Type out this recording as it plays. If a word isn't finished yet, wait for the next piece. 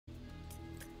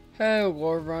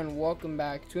Hello everyone, welcome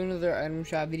back to another item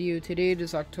shop video. Today it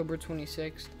is October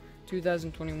 26th,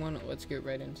 2021. Let's get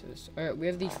right into this. Alright, we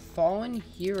have the Fallen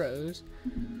Heroes.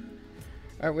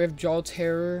 Alright, we have Jaw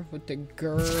Terror with the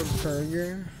Grr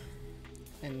Burger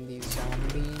and the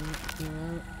zombie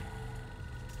emote.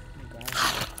 Oh my god.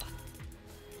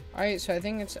 Alright, so I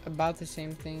think it's about the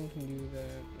same thing. You can do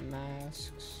the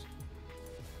masks.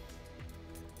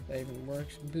 That even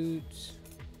works. Boots.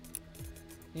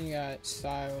 You got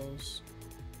styles.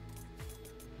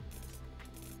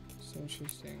 It's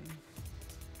interesting.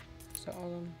 Is that all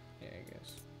of them? Yeah, I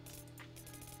guess.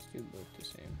 Let's do both the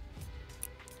same.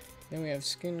 Then we have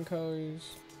skin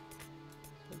colors.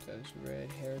 So it does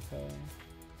red hair color.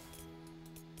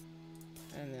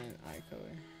 And then eye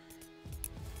color.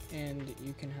 And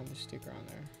you can have a sticker on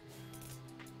there.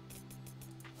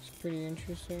 It's pretty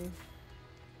interesting.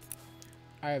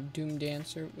 I have Doom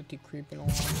Dancer with the creeping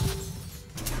along.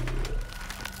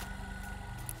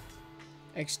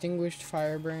 Extinguished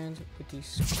Firebrand with the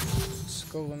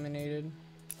skull eliminated.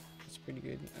 That's pretty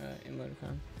good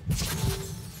emoticon.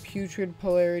 Putrid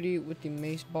Polarity with the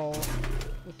mace ball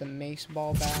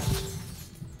bat.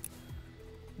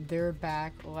 Their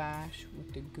Backlash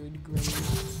with the good grade.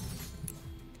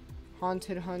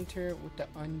 Haunted Hunter with the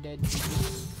undead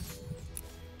digits.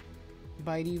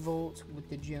 Bitey Volt with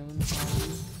the Jones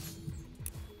zombie.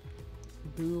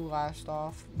 Boo Last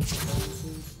Off with the bone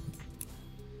food.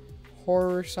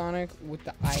 Horror Sonic with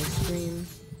the ice cream.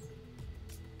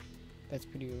 That's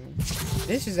pretty good.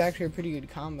 This is actually a pretty good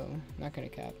combo. Not gonna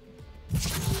cap.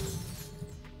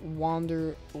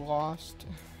 Wander Lost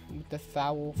with the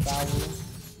foul.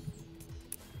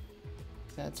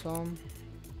 That's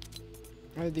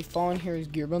Alright, the Fallen Heroes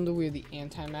Gear Bundle. We have the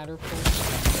Antimatter Pulse.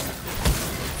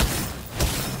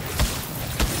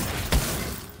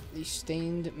 The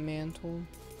Stained Mantle.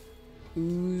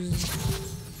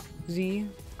 Oozy.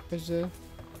 There's a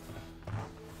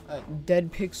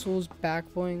Dead Pixels back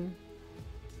bling.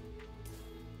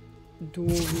 Dual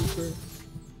Reaper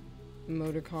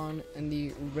emoticon and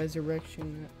the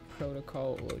Resurrection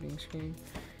Protocol loading screen.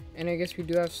 And I guess we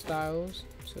do have styles.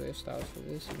 So we have styles for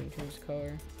this. You can choose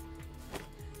color.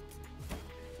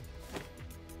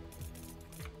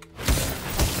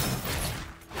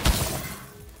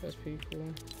 That's pretty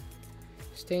cool.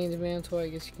 Stained Mantle, I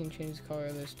guess you can change the color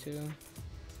of this too.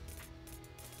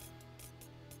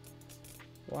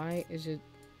 Why is it...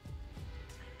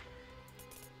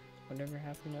 Whatever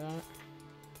happened to that?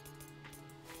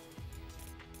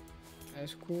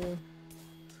 That's cool.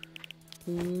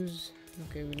 Who's...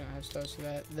 Okay, we don't have styles for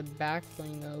that. The back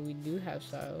bling though, we do have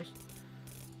styles.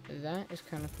 That is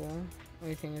kind of cool.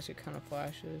 Only thing is it kind of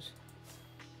flashes.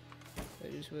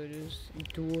 That is what it is.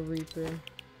 Dual Reaper.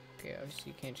 Okay,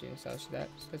 obviously you can't change the styles for that,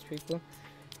 so that's pretty cool.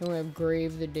 Then we have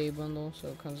Grave the Day Bundle, so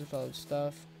it comes with all the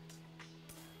stuff.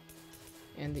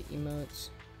 And the emotes.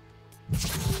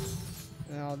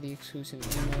 And all the exclusive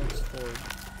emotes for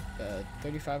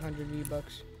 3,500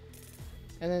 V-Bucks.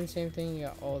 And then same thing, you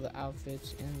got all the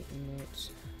outfits and the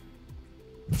emotes.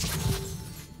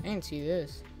 I didn't see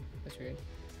this. That's weird.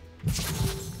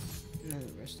 And then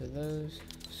the rest of those.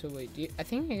 So wait, I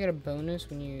think you get a bonus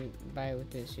when you buy it with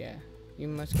this, yeah. You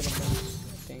must get a bonus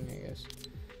thing, I guess.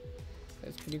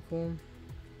 That's pretty cool.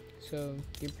 So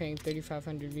you're paying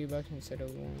 3,500 V-Bucks instead of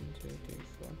 1, 2, 3,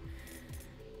 4.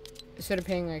 Instead of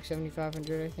paying like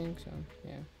 7,500, I think. So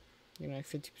yeah, you're like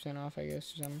 50% off, I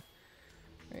guess, or something.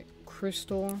 Right,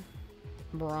 Crystal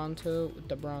Bronto with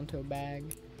the Bronto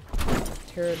bag.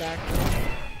 Pterodactyl.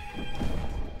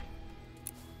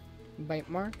 Bite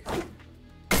Mark.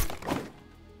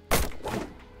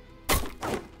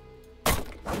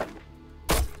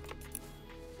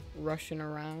 Rushing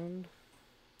Around.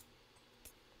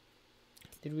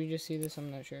 Did we just see this?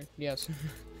 I'm not sure. Yes.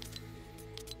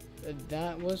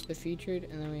 That was the featured,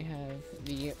 and then we have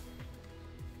the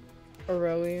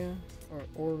Aurelia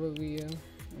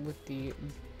with the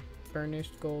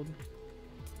burnished gold,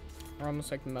 or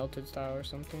almost like melted style or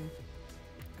something.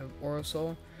 Of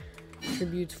Orosol,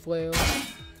 Tribute's Flail,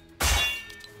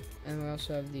 and we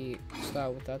also have the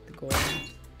style without the gold.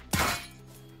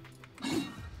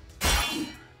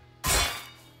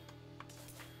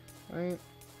 Alright.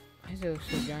 Why does it look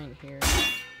so giant here?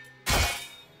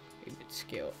 Maybe it's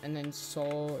scale. And then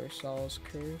Saul or Saul's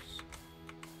Curse.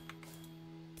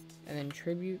 And then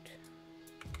Tribute.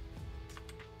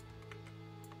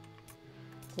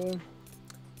 Cool.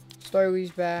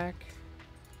 Starly's back.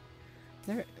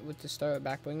 Never with the Star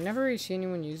back bling. Never really see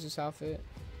anyone use this outfit.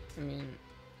 I mean,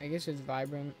 I guess it's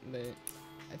vibrant, but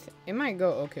it might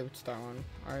go okay with Star on.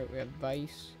 Alright, we have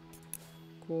Vice.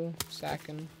 Cool.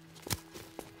 Sakin.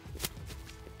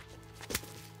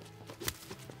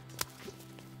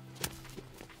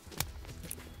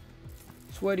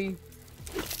 sweaty.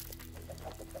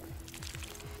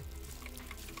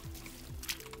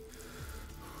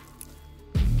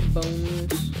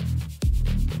 Bonus.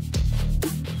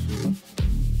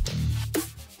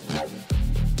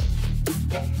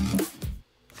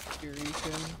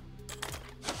 Eureka.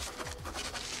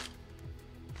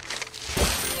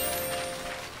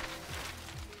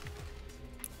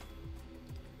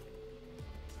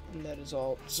 And that is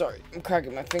all. Sorry, I'm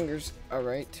cracking my fingers.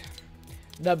 Alright.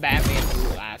 The Batman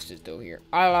who laughs is still here.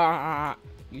 Ah,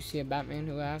 you see a Batman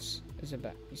who laughs is a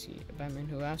you see a Batman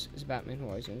who laughs is a Batman who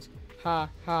always wins. Ha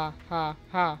ha ha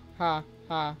ha ha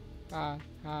ha ha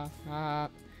ha ha.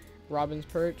 Robin's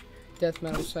perch, death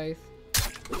metal scythe.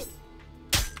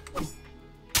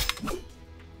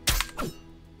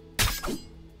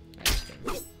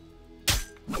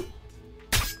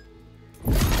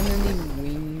 And then the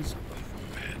wings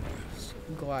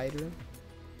glider.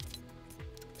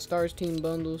 Stars team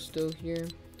bundle still here.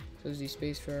 So is the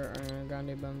Spacefarer Ariana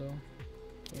Grande bundle.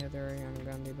 Yeah, the Ariana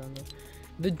Grande bundle.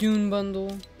 The Dune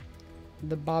bundle.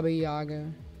 The Baba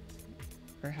Yaga.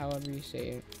 Or however you say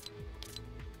it.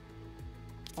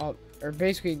 All, or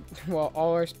basically, well,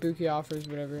 all our spooky offers,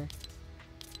 whatever.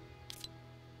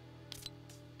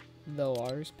 The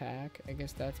Lars pack. I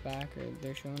guess that's back, or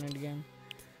they're showing it again.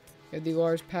 We have the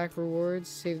Lars pack rewards.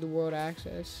 Save the World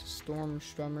access. Storm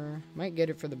Strummer. Might get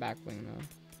it for the back bling though.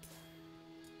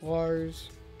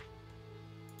 Lars.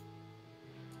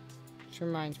 This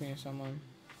reminds me of someone.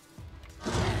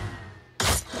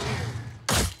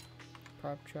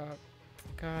 Prop chop.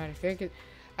 God, I feel like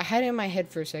I had it in my head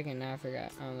for a second, now I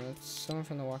forgot. I don't know, it's someone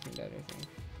from The Walking Dead, I think.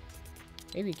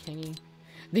 Maybe Kenny.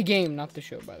 The game, not the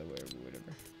show, by the way, or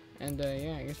whatever. And,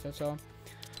 yeah, I guess that's all.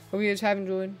 Hope you guys have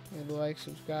enjoyed. Leave a like,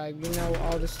 subscribe, you know,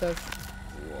 all this stuff.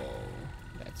 Whoa,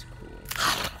 that's cool.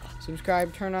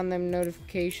 Subscribe, turn on them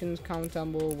notifications, comment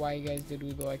down below why you guys did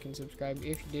leave a like and subscribe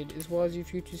if you did, as well as your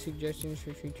future suggestions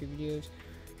for future videos,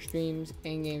 streams,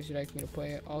 and games you'd like me to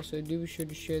play. Also, do be sure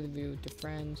to share the video with your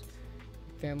friends,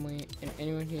 family, and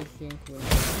anyone who you think would like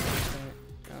content.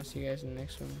 I'll see you guys in the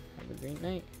next one. Have a great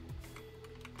night.